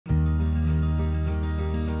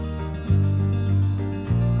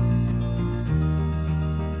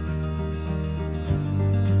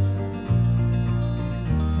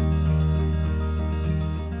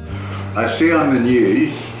I see on the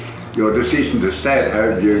news your decision to stay at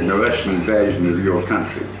home during the Russian invasion of your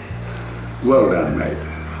country. Well done, mate.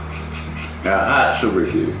 Our hearts are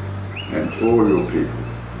with you and all your people.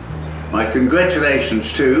 My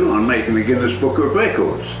congratulations too on making the Guinness Book of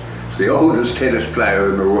Records. It's the oldest tennis player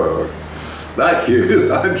in the world. Like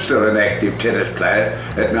you, I'm still an active tennis player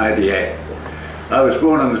at 98. I was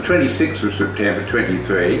born on the 26th of September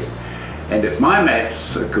 23, and if my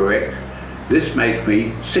maths are correct, this makes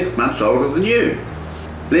me 6 months older than you.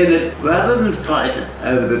 Leonid, rather than fight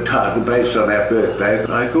over the title based on our birthday,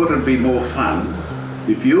 I thought it'd be more fun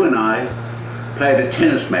if you and I played a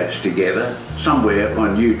tennis match together somewhere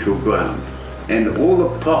on neutral ground. And all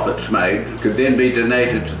the profits made could then be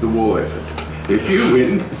donated to the war effort. If you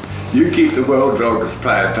win, you keep the world's oldest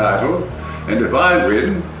player title, and if I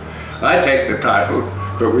win, I take the title,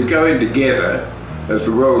 but we go in together as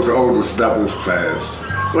the world's oldest doubles players.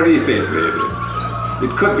 What do you think, Leonid?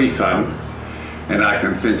 It could be fun, and I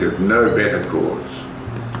can think of no better cause.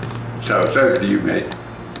 So it's over to you, mate.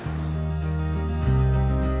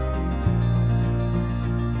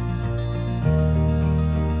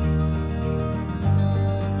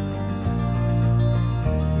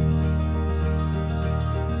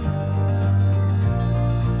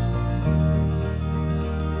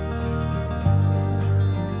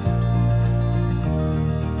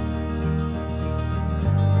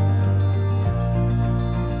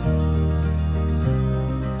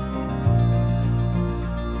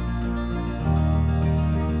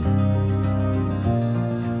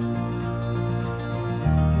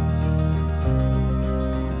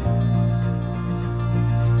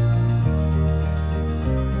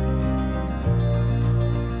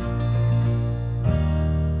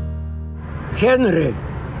 Генри,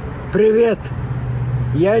 привет!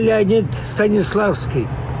 Я Леонид Станиславский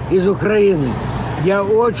из Украины. Я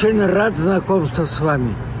очень рад знакомству с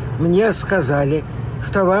вами. Мне сказали,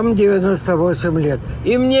 что вам 98 лет.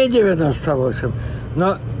 И мне 98.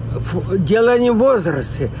 Но дело не в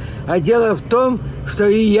возрасте, а дело в том, что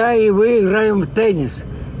и я, и вы играем в теннис.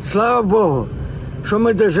 Слава Богу, что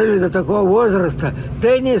мы дожили до такого возраста.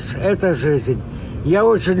 Теннис – это жизнь. Я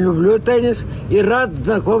очень люблю теннис и рад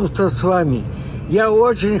знакомству с вами. Я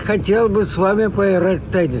очень хотел бы с вами поиграть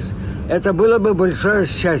в теннис. Это было бы большое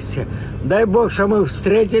счастье. Дай Бог, что мы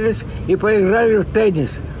встретились и поиграли в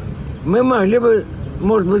теннис. Мы могли бы,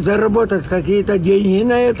 может быть, заработать какие-то деньги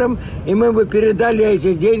на этом, и мы бы передали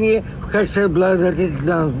эти деньги в качестве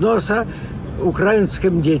благотворительного взноса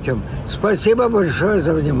украинским детям. Спасибо большое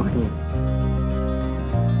за внимание.